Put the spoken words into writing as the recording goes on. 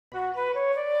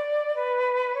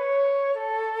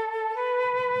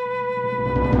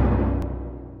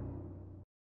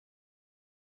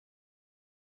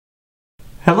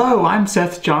Hello, I'm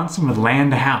Seth Johnson with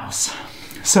Land to House.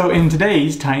 So in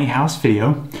today's tiny house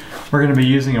video, we're going to be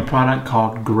using a product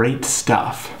called Great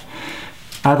Stuff.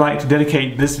 I'd like to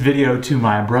dedicate this video to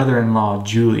my brother-in-law,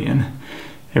 Julian.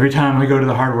 Every time we go to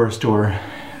the hardware store,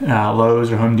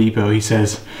 Lowe's or Home Depot, he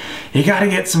says, "You gotta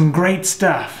get some great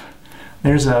stuff.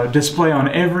 There's a display on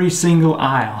every single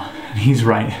aisle." And he's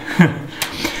right.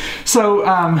 So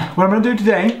what I'm going to do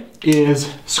today is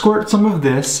squirt some of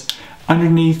this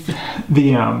underneath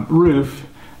the roof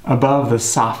above the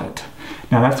soffit.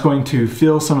 Now that's going to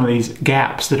fill some of these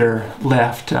gaps that are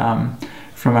left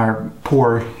from our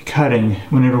poor cutting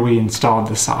whenever we installed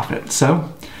the soffit.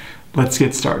 So let's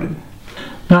get started.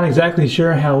 Not exactly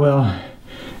sure how well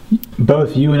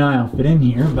both you and I will fit in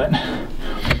here, but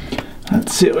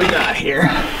let's see what we got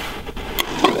here.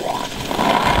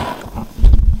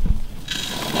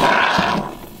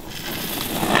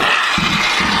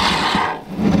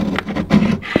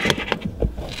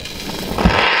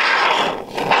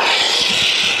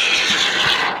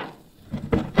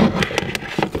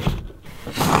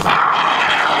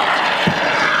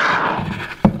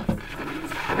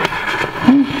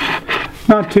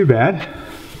 Not too bad.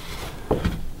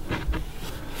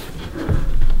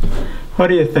 What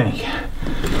do you think?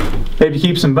 Maybe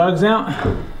keep some bugs out?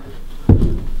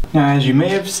 Now, as you may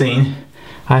have seen,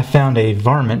 I found a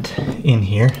varmint in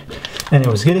here, and it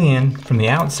was getting in from the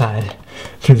outside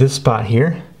through this spot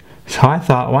here. So I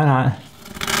thought, why not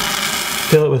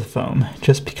fill it with foam,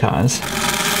 just because.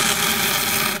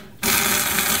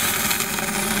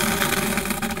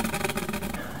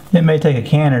 It may take a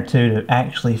can or two to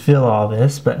actually fill all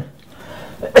this, but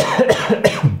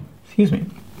excuse me.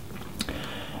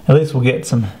 At least we'll get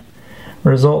some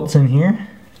results in here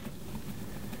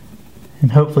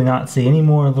and hopefully not see any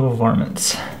more little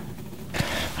varmints.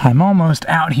 I'm almost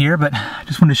out here, but I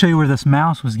just wanted to show you where this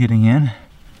mouse was getting in.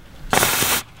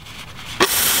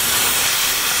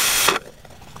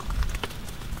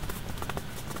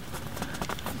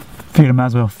 Figured I might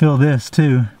as well fill this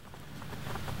too.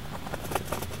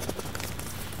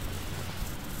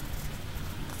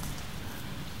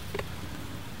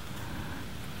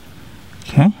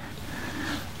 Okay,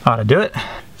 ought to do it.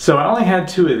 So I only had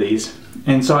 2 of these,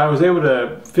 and so I was able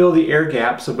to fill the air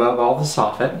gaps above all the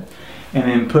soffit and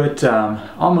then put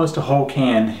almost a whole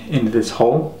can into this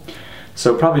hole.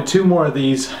 So probably 2 more of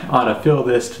these ought to fill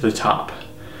this to the top.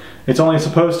 It's only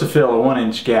supposed to fill a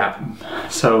 1-inch gap,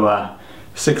 so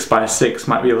 6 by 6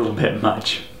 might be a little bit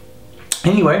much.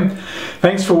 Anyway,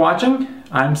 thanks for watching.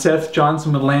 I'm Seth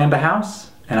Johnson with Land to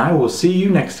House, and I will see you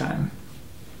next time.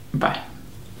 Bye.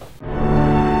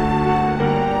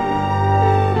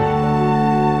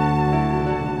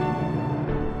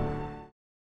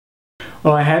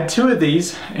 Well, I had 2 of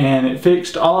these, and it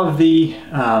fixed all of the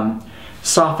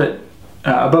soffit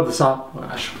above the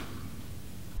soffit.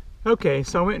 Okay,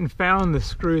 so I went and found the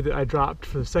screw that I dropped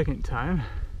for the second time.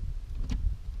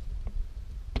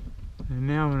 And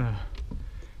now I'm going to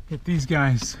get these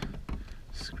guys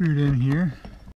screwed in here.